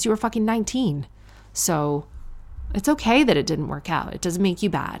guy since you were fucking 19. So it's okay that it didn't work out. It doesn't make you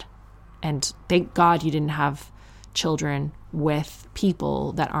bad. And thank God you didn't have children with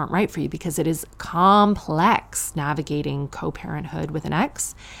people that aren't right for you, because it is complex navigating co-parenthood with an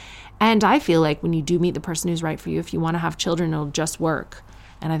ex. And I feel like when you do meet the person who's right for you, if you want to have children, it'll just work.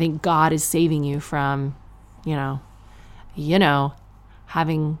 And I think God is saving you from,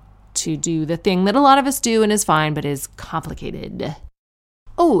 having to do the thing that a lot of us do and is fine, but is complicated.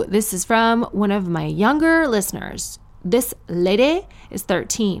 Oh, this is from one of my younger listeners. This lady is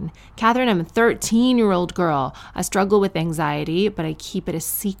 13. Catherine, I'm a 13-year-old girl. I struggle with anxiety, but I keep it a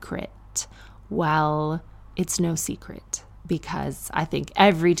secret. Well, it's no secret, because I think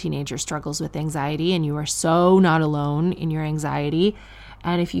every teenager struggles with anxiety, and you are so not alone in your anxiety.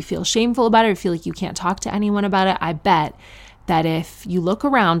 And if you feel shameful about it, or feel like you can't talk to anyone about it, I bet that if you look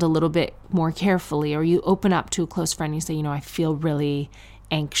around a little bit more carefully, or you open up to a close friend, you say, I feel really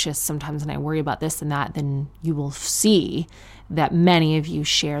anxious sometimes and I worry about this and that, then you will see that many of you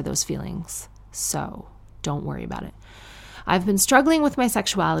share those feelings. So don't worry about it. I've been struggling with my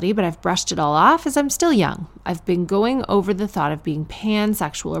sexuality, but I've brushed it all off as I'm still young. I've been going over the thought of being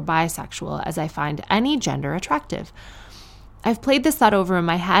pansexual or bisexual, as I find any gender attractive. I've played this thought over in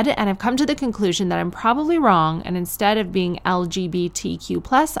my head, and I've come to the conclusion that I'm probably wrong, and instead of being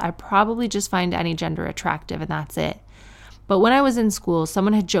LGBTQ+, I probably just find any gender attractive, and that's it. But when I was in school,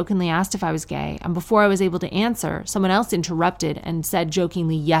 someone had jokingly asked if I was gay, and before I was able to answer, someone else interrupted and said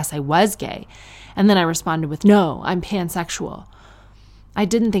jokingly, yes, I was gay. And then I responded with, no, I'm pansexual. I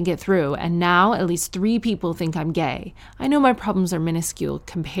didn't think it through, and now at least 3 people think I'm gay. I know my problems are minuscule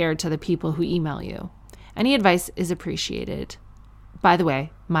compared to the people who email you. Any advice is appreciated. By the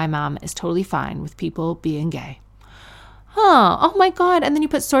way, my mom is totally fine with people being gay. Oh my God. And then you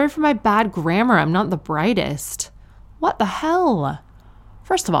put, sorry for my bad grammar. I'm not the brightest. What the hell?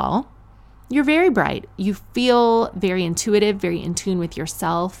 First of all, you're very bright. You feel very intuitive, very in tune with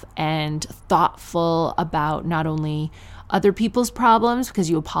yourself, and thoughtful about not only other people's problems, because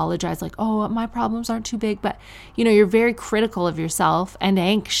you apologize like, oh, my problems aren't too big, but you're very critical of yourself and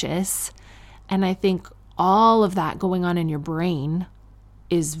anxious. And I think all of that going on in your brain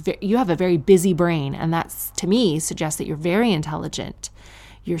you have a very busy brain. And that's, to me, suggests that you're very intelligent.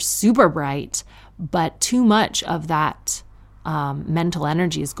 You're super bright, but too much of that mental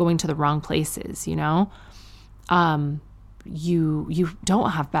energy is going to the wrong places, You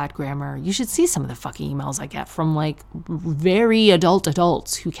don't have bad grammar. You should see some of the fucking emails I get from very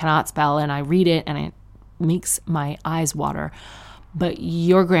adults who cannot spell, and I read it and it makes my eyes water. But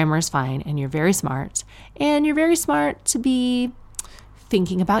your grammar is fine, and you're very smart. And you're very smart to be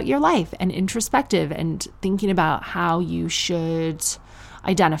thinking about your life and introspective and thinking about how you should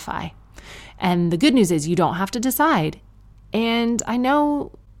identify. And the good news is you don't have to decide. And I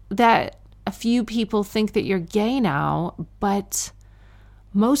know that a few people think that you're gay now, but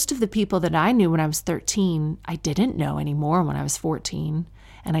most of the people that I knew when I was 13, I didn't know anymore when I was 14.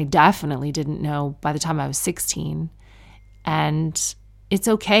 And I definitely didn't know by the time I was 16. And it's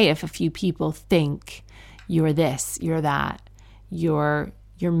okay if a few people think you're this, you're that, you're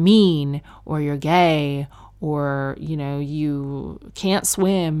mean, or you're gay, or, you can't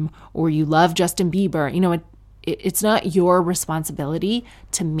swim, or you love Justin Bieber. It's not your responsibility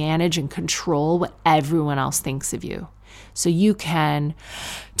to manage and control what everyone else thinks of you. So you can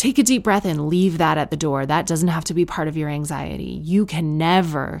take a deep breath and leave that at the door. That doesn't have to be part of your anxiety. You can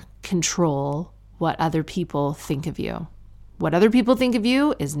never control what other people think of you. What other people think of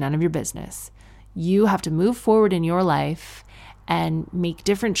you is none of your business. You have to move forward in your life and make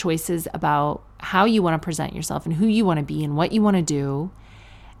different choices about how you want to present yourself and who you want to be and what you want to do.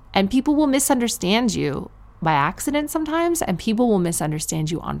 And people will misunderstand you by accident sometimes, and people will misunderstand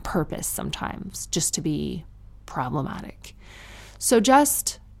you on purpose sometimes, just to be problematic. So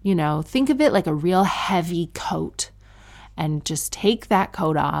just, think of it like a real heavy coat, and just take that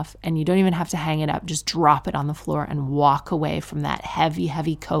coat off, and you don't even have to hang it up. Just drop it on the floor and walk away from that heavy,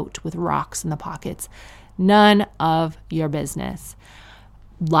 heavy coat with rocks in the pockets. None of your business.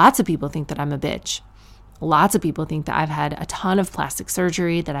 Lots of people think that I'm a bitch. Lots of people think that I've had a ton of plastic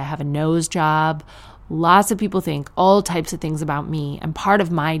surgery, that I have a nose job. Lots of people think all types of things about me. And part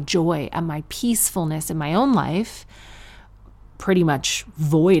of my joy and my peacefulness in my own life, pretty much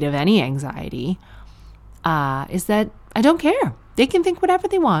void of any anxiety, is that I don't care. They can think whatever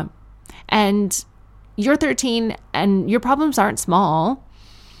they want. And you're 13 and your problems aren't small.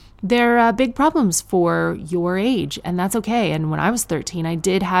 They're big problems for your age, and that's okay. And when I was 13, I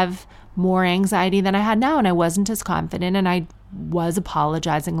did have more anxiety than I had now, and I wasn't as confident, and I was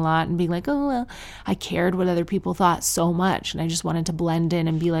apologizing a lot and being like, oh, well, I cared what other people thought so much. And I just wanted to blend in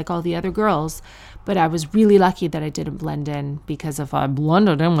and be like all the other girls. But I was really lucky that I didn't blend in, because if I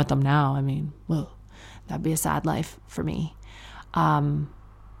blended in with them now, I mean, whoa, that'd be a sad life for me.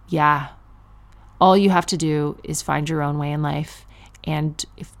 Yeah. All you have to do is find your own way in life. And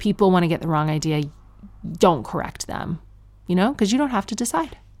if people want to get the wrong idea, don't correct them, because you don't have to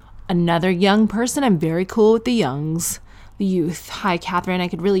decide. Another young person, I'm very cool with the youngs, the youth. Hi, Catherine. I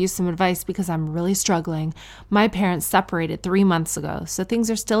could really use some advice because I'm really struggling. My parents separated 3 months ago, so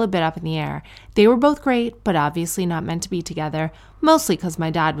things are still a bit up in the air. They were both great, but obviously not meant to be together, mostly because my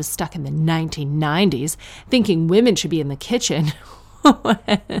dad was stuck in the 1990s, thinking women should be in the kitchen.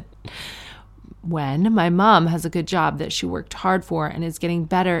 When my mom has a good job that she worked hard for and is getting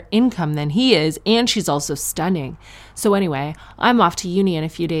better income than he is, and she's also stunning. So anyway, I'm off to uni in a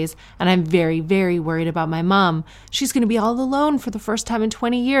few days, and I'm very, very worried about my mom. She's going to be all alone for the first time in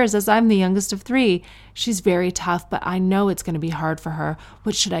 20 years, as I'm the youngest of 3. She's very tough, but I know it's going to be hard for her.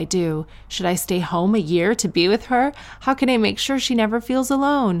 What should I do? Should I stay home a year to be with her? How can I make sure she never feels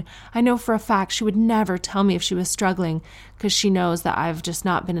alone? I know for a fact she would never tell me if she was struggling, because she knows that I've just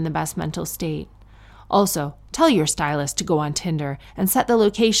not been in the best mental state. Also, tell your stylist to go on Tinder and set the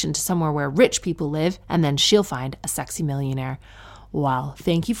location to somewhere where rich people live, and then she'll find a sexy millionaire. Wow,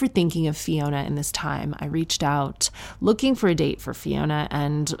 thank you for thinking of Fiona in this time. I reached out looking for a date for Fiona,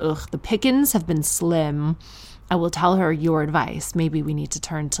 and the pickings have been slim. I will tell her your advice. Maybe we need to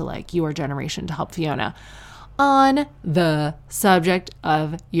turn to your generation to help Fiona. On the subject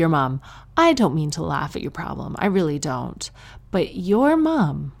of your mom, I don't mean to laugh at your problem. I really don't. But your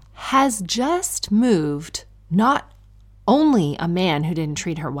mom has just moved not only a man who didn't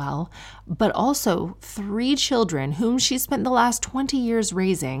treat her well, but also 3 children whom she spent the last 20 years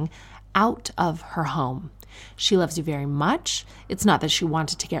raising out of her home. She loves you very much. It's not that she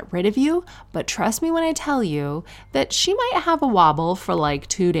wanted to get rid of you, but trust me when I tell you that she might have a wobble for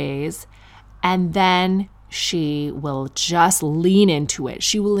 2 days, and then she will just lean into it.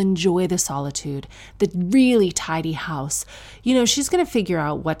 She will enjoy the solitude, the really tidy house. She's going to figure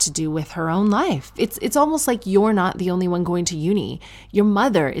out what to do with her own life. It's almost like you're not the only one going to uni. Your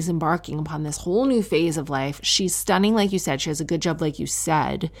mother is embarking upon this whole new phase of life. She's stunning, like you said. She has a good job, like you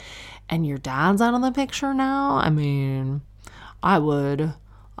said. And your dad's out of the picture now. I mean, I would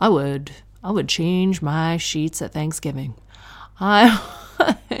change my sheets at Thanksgiving.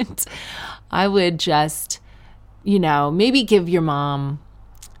 I would just, maybe give your mom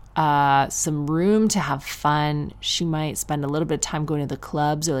some room to have fun. She might spend a little bit of time going to the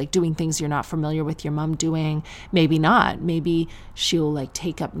clubs or doing things you're not familiar with your mom doing. Maybe not. Maybe she'll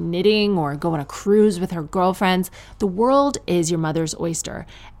take up knitting or go on a cruise with her girlfriends. The world is your mother's oyster,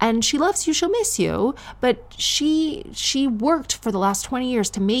 and she loves you. She'll miss you, but she worked for the last 20 years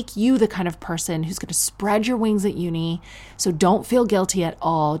to make you the kind of person who's going to spread your wings at uni. So don't feel guilty at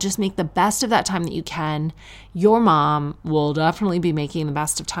all. Just make the best of that time that you can. Your mom will definitely be making the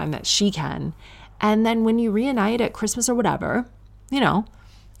best of time that she can. And then when you reunite at Christmas or whatever,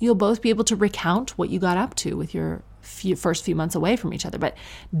 you'll both be able to recount what you got up to with your first few months away from each other. But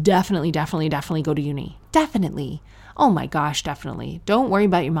definitely go to uni. Definitely. Oh my gosh, definitely. Don't worry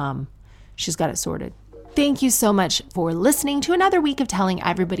about your mom. She's got it sorted. Thank you so much for listening to another week of Telling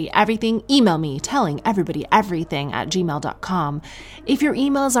Everybody Everything. Email me, tellingeverybodyeverything@gmail.com. If your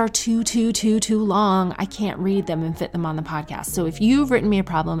emails are too long, I can't read them and fit them on the podcast. So if you've written me a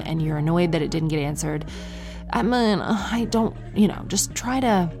problem and you're annoyed that it didn't get answered, just try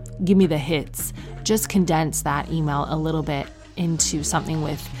to give me the hits. Just condense that email a little bit into something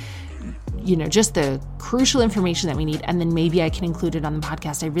with just the crucial information that we need, and then maybe I can include it on the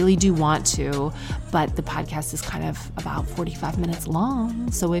podcast. I really do want to, but the podcast is kind of about 45 minutes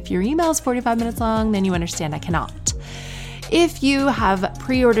long. So if your email is 45 minutes long, then you understand I cannot. If you have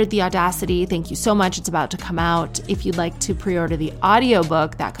pre-ordered the Audacity, thank you so much. It's about to come out. If you'd like to pre-order the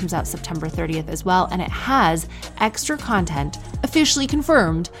audiobook, that comes out September 30th as well, and it has extra content officially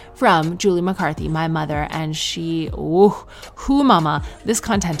confirmed from Julie McCarthy, my mother, and mama, this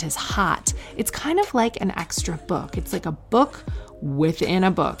content is hot. It's kind of like an extra book. It's like a book within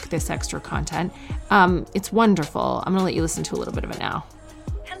a book, this extra content. It's wonderful. I'm going to let you listen to a little bit of it now.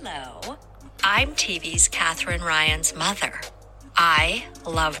 Hello. I'm TV's Catherine Ryan's mother. I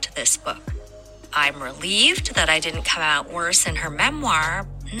loved this book. I'm relieved that I didn't come out worse in her memoir,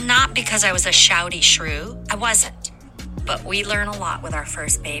 not because I was a shouty shrew. I wasn't. But we learn a lot with our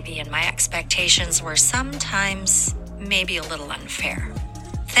first baby, and my expectations were sometimes maybe a little unfair.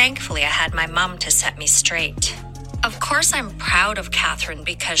 Thankfully, I had my mom to set me straight. Of course, I'm proud of Catherine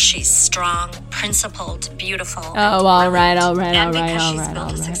because she's strong, principled, beautiful. Oh, all right.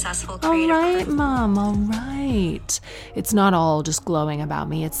 Successful creative All right, career. Mom, all right. It's not all just glowing about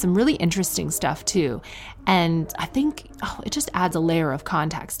me. It's some really interesting stuff, too. And I think it just adds a layer of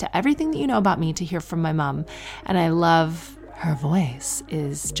context to everything that you know about me to hear from my mom. And I love her voice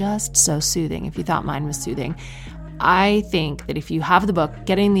is just so soothing, if you thought mine was soothing. I think that if you have the book,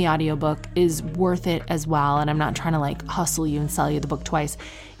 getting the audiobook is worth it as well. And I'm not trying to like hustle you and sell you the book twice.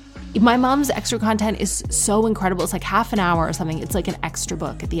 My mom's extra content is so incredible. It's like half an hour or something. It's like an extra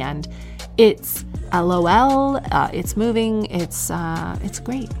book at the end. It's LOL. It's moving. It's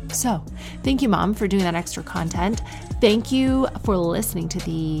great. So thank you, Mom, for doing that extra content. Thank you for listening to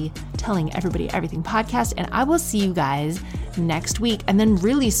the Telling Everybody Everything podcast. And I will see you guys next week. And then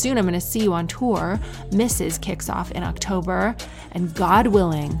really soon, I'm going to see you on tour. Mrs. kicks off in October. And God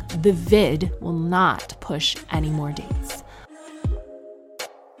willing, the vid will not push any more dates.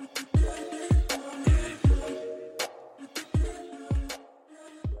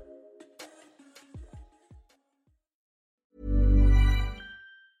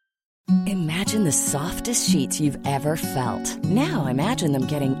 Imagine the softest sheets you've ever felt. Now imagine them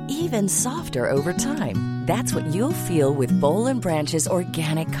getting even softer over time. That's what you'll feel with Boll & Branch's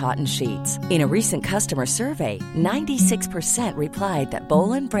organic cotton sheets. In a recent customer survey, 96% replied that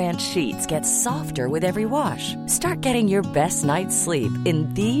Boll & Branch sheets get softer with every wash. Start getting your best night's sleep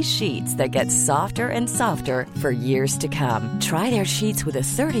in these sheets that get softer and softer for years to come. Try their sheets with a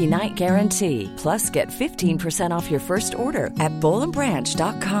 30-night guarantee. Plus, get 15% off your first order at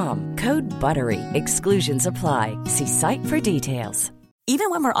bollandbranch.com. Code BUTTERY. Exclusions apply. See site for details.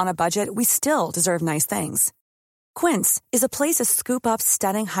 Even when we're on a budget, we still deserve nice things. Quince is a place to scoop up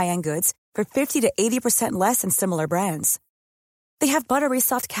stunning high-end goods for 50 to 80% less than similar brands. They have buttery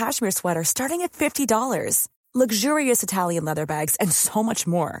soft cashmere sweaters starting at $50, luxurious Italian leather bags, and so much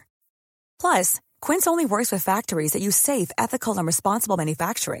more. Plus, Quince only works with factories that use safe, ethical, and responsible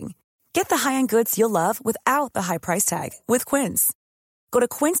manufacturing. Get the high-end goods you'll love without the high price tag with Quince. Go to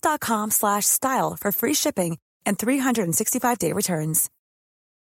quince.com/style for free shipping and 365-day returns.